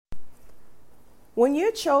When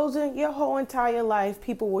you're chosen, your whole entire life,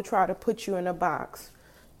 people will try to put you in a box.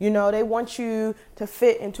 You know, they want you to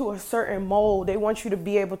fit into a certain mold. They want you to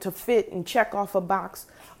be able to fit and check off a box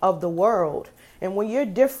of the world. And when you're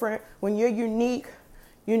different, when you're unique,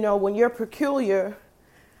 you know, when you're peculiar,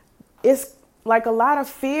 it's like a lot of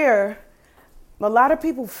fear. A lot of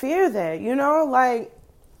people fear that, you know, like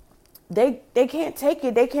they can't take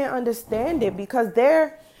it. They can't understand it because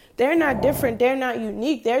they're not different. They're not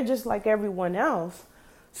unique. They're just like everyone else.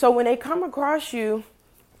 So when they come across you,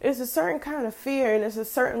 it's a certain kind of fear and it's a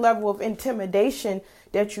certain level of intimidation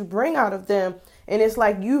that you bring out of them. And it's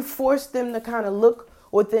like you force them to kind of look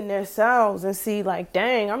within themselves and see like,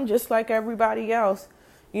 dang, I'm just like everybody else.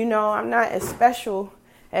 You know, I'm not as special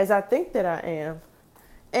as I think that I am.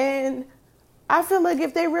 And I feel like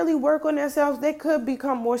if they really work on themselves, they could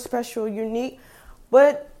become more special, unique.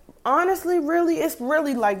 But honestly, really, it's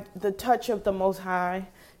really like the touch of the Most High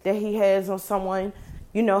that he has on someone.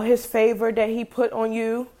 You know, his favor that he put on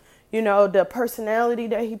you, you know, the personality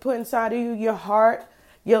that he put inside of you, your heart,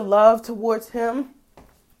 your love towards him.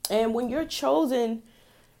 And when you're chosen,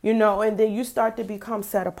 you know, and then you start to become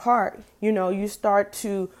set apart, you know, you start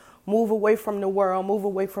to move away from the world, move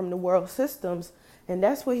away from the world systems. And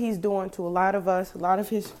that's what he's doing to a lot of us, a lot of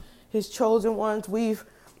his chosen ones. We've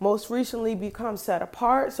most recently become set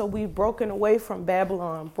apart. So we've broken away from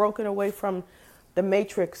Babylon, broken away from the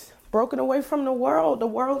matrix, broken away from the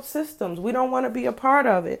world systems. We don't want to be a part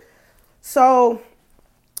of it. So,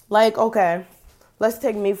 like, okay, let's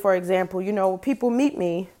take me for example. You know, when people meet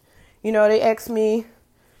me, you know, they ask me,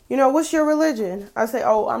 you know, what's your religion? I say,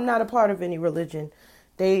 oh, I'm not a part of any religion.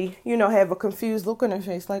 They, you know, have a confused look on their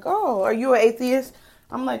face like, oh, are you an atheist?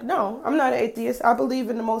 I'm like, no, I'm not an atheist. I believe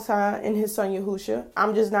in the Most High and his son Yahuah.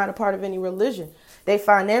 I'm just not a part of any religion. They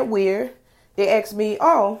find that weird. They ask me,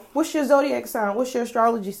 oh, what's your zodiac sign? What's your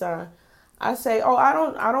astrology sign? I say, oh, I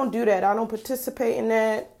don't do that. I don't participate in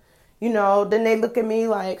that. You know, then they look at me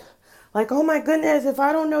like, oh my goodness, if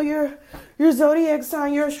I don't know your zodiac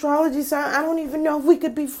sign, your astrology sign, I don't even know if we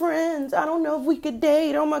could be friends. I don't know if we could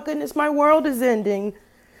date. Oh my goodness, my world is ending.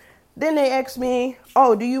 Then they ask me,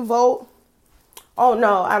 oh, do you vote? Oh,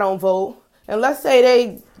 no, I don't vote. And let's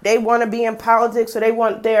say they want to be in politics or they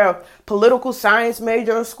want their political science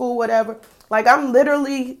major or school, whatever. Like, I'm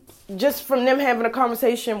literally, just from them having a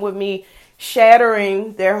conversation with me,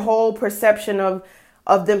 shattering their whole perception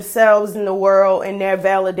of themselves in the world and their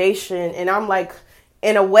validation. And I'm like,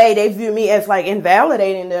 in a way, they view me as like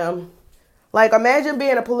invalidating them. Like, imagine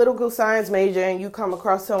being a political science major and you come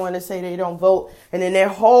across someone and say they don't vote. And then their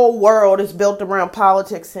whole world is built around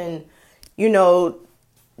politics and, you know,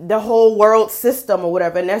 the whole world system or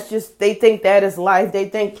whatever. And that's just, they think that is life. They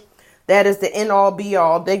think that is the end all be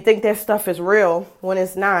all. They think that stuff is real when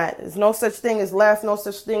it's not. There's no such thing as left, no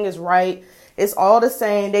such thing as right. It's all the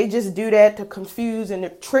same. They just do that to confuse and to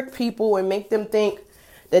trick people and make them think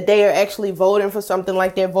that they are actually voting for something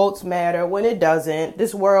like their votes matter when it doesn't.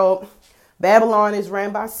 This world, Babylon, is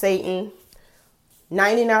ran by Satan.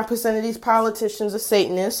 99% of these politicians are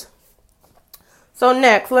Satanists. So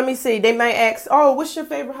next, let me see. They might ask, oh, what's your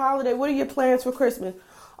favorite holiday? What are your plans for Christmas?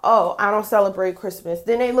 Oh, I don't celebrate Christmas.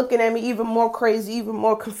 Then they looking at me even more crazy, even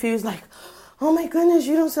more confused, like, oh my goodness,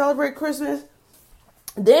 you don't celebrate Christmas?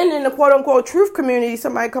 Then in the quote unquote truth community,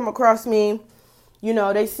 somebody come across me, you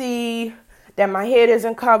know, they see that my head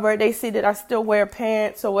isn't covered. They see that I still wear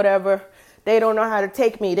pants or whatever. They don't know how to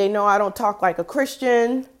take me. They know I don't talk like a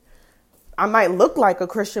Christian. I might look like a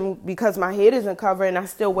Christian because my head isn't covered and I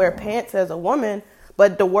still wear pants as a woman.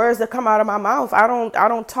 But the words that come out of my mouth, I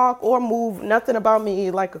don't talk or move nothing about me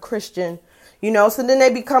like a Christian, you know. So then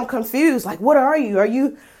they become confused. Like, what are you? Are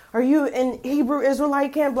you an Hebrew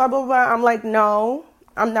Israelite camp? Blah, blah, blah. I'm like, no,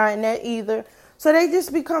 I'm not in that either. So they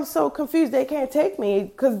just become so confused. They can't take me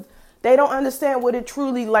because they don't understand what it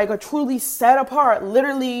truly like, a truly set apart,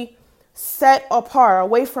 literally set apart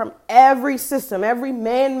away from every system, every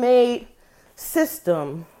man-made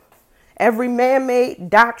system, every man-made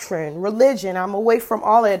doctrine, religion. I'm away from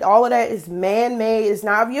all of that. All of that is man-made. It's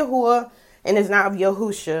not of Yahuah and it's not of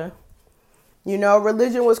Yahushua. You know,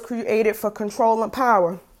 religion was created for control and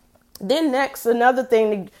power. Then next, another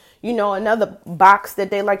thing, you know, another box that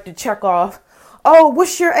they like to check off. Oh,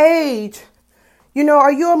 what's your age? You know,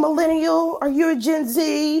 are you a millennial? Are you a Gen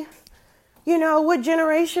Z? You know, what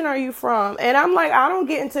generation are you from? And I'm like, I don't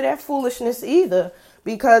get into that foolishness either,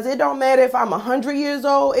 because it don't matter if I'm 100 years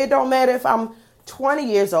old. It don't matter if I'm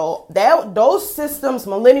 20 years old. Those systems,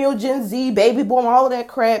 millennial, Gen Z, baby boom, all of that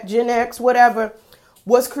crap, Gen X, whatever,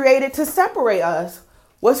 was created to separate us,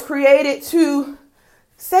 was created to,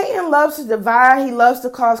 Satan loves to divide. He loves to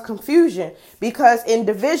cause confusion, because in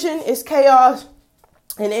division is chaos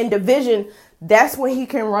And in division, that's when he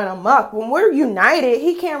can run amok. When we're united,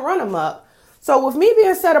 he can't run amok. So with me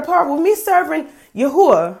being set apart, with me serving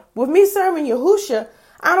Yahuah, with me serving Yahusha,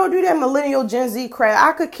 I don't do that millennial Gen Z crap.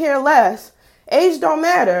 I could care less. Age don't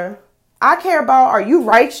matter. I care about, are you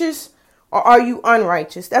righteous or are you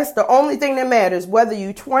unrighteous? That's the only thing that matters. Whether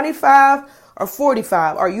you 25 or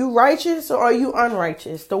 45, are you righteous or are you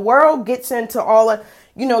unrighteous? The world gets into all of,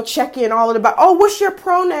 checking all of the, oh, what's your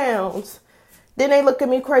pronouns? Then they look at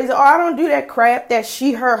me crazy. Oh, I don't do that crap, that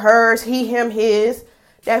she, her, hers, he, him, his,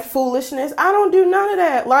 that foolishness. I don't do none of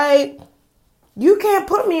that. Like, you can't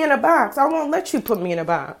put me in a box. I won't let you put me in a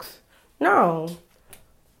box. No.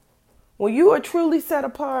 When you are truly set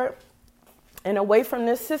apart and away from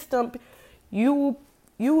this system, you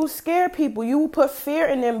will scare people. You will put fear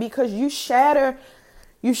in them because you shatter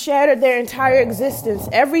their entire existence.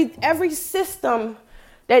 Every system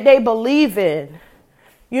that they believe in,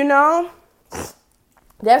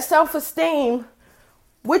 that self-esteem,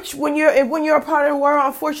 which when you're a part of the world,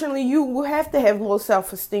 unfortunately, you will have to have low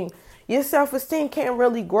self-esteem. Your self-esteem can't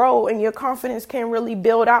really grow and your confidence can't really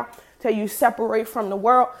build out till you separate from the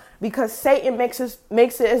world, because Satan makes it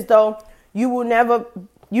as though you will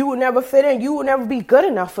never fit in. You will never be good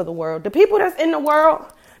enough for the world. The people that's in the world,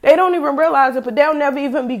 they don't even realize it, but they'll never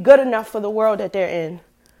even be good enough for the world that they're in.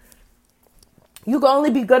 You can only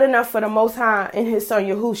be good enough for the Most High and his son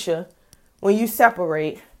Yahusha when you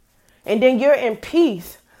separate. And then you're in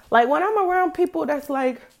peace. Like when I'm around people that's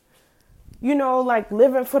like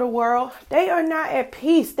living for the world, they are not at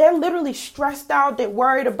peace. They're literally stressed out. They're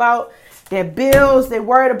worried about their bills. They're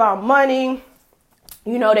worried about money.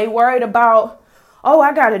 They worried about, oh,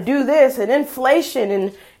 I got to do this, and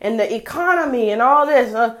inflation and the economy and all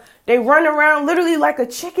this. They run around literally like a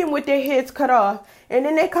chicken with their heads cut off. And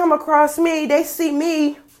then they come across me. They see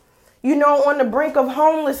me, on the brink of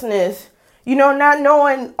homelessness, not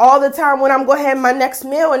knowing all the time when I'm going to have my next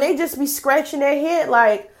meal. And they just be scratching their head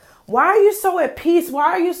like, why are you so at peace? Why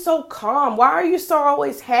are you so calm? Why are you so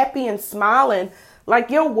always happy and smiling? Like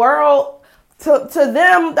your world, to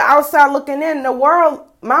them, the outside looking in,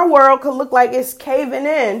 my world could look like it's caving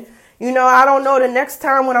in. I don't know the next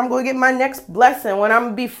time when I'm going to get my next blessing, when I'm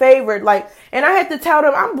going to be favored. And I had to tell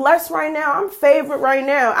them, I'm blessed right now. I'm favored right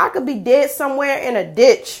now. I could be dead somewhere in a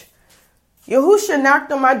ditch. Yahusha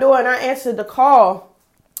knocked on my door and I answered the call.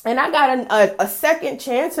 And I got a second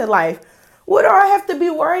chance in life. What do I have to be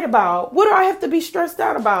worried about? What do I have to be stressed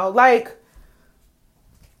out about?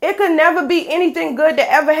 It could never be anything good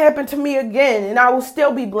that ever happened to me again. And I will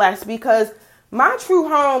still be blessed because my true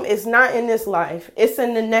home is not in this life. It's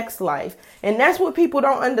in the next life. And that's what people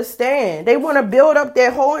don't understand. They want to build up their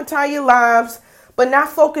whole entire lives, but not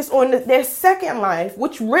focus on their second life,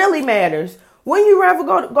 which really matters. When you rather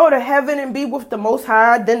go to heaven and be with the Most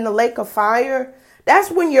High than the lake of fire, that's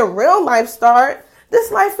when your real life starts. This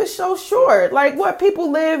life is so short. Like what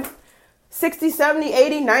people live 60, 70,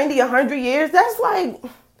 80, 90, 100 years. That's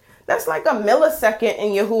like a millisecond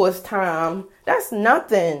in Yahuah's time. That's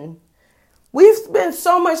nothing. We've spent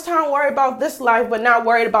so much time worried about this life, but not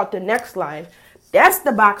worried about the next life. That's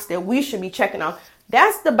the box that we should be checking off.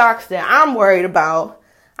 That's the box that I'm worried about.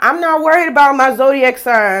 I'm not worried about my zodiac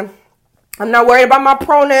sign. I'm not worried about my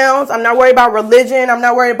pronouns. I'm not worried about religion. I'm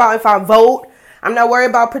not worried about if I vote. I'm not worried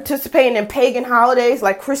about participating in pagan holidays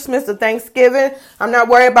like Christmas or Thanksgiving. I'm not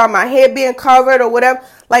worried about my head being covered or whatever.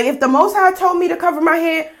 Like if the Most High told me to cover my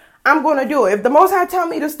head, I'm going to do it. If the Most High told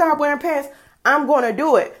me to stop wearing pants, I'm going to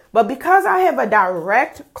do it. But because I have a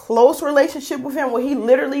direct, close relationship with him where he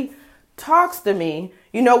literally talks to me,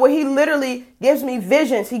 where he literally gives me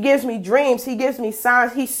visions, he gives me dreams, he gives me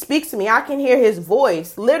signs, he speaks to me. I can hear his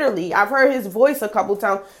voice. Literally, I've heard his voice a couple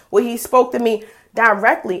times where he spoke to me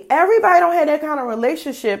directly. Everybody don't have that kind of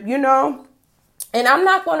relationship, And I'm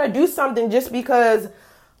not going to do something just because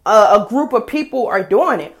a group of people are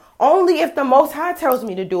doing it. Only if the Most High tells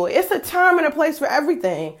me to do it. It's a time and a place for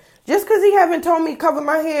everything. Just because he haven't told me to cover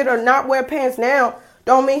my head or not wear pants now,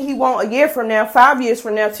 don't mean he won't a year from now, 5 years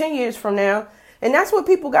from now, 10 years from now. And that's what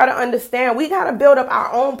people got to understand. We got to build up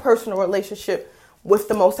our own personal relationship with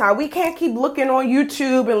the Most High. We can't keep looking on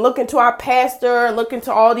YouTube and looking to our pastor and looking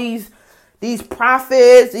to all these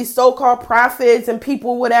prophets, these so-called prophets and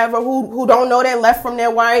people, whatever, who don't know their left from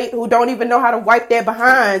their right, who don't even know how to wipe their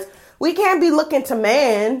behinds. We can't be looking to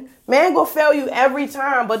man. Man will fail you every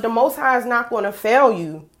time, but the Most High is not going to fail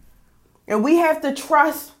you. And we have to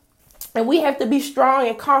trust and we have to be strong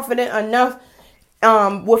and confident enough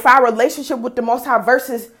with our relationship with the Most High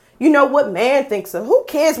versus, what man thinks of. Who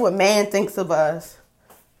cares what man thinks of us?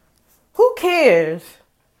 Who cares?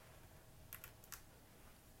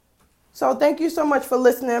 So thank you so much for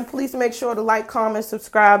listening. Please make sure to like, comment,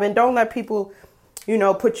 subscribe, and don't let people,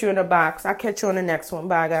 put you in a box. I'll catch you on the next one.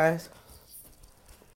 Bye, guys.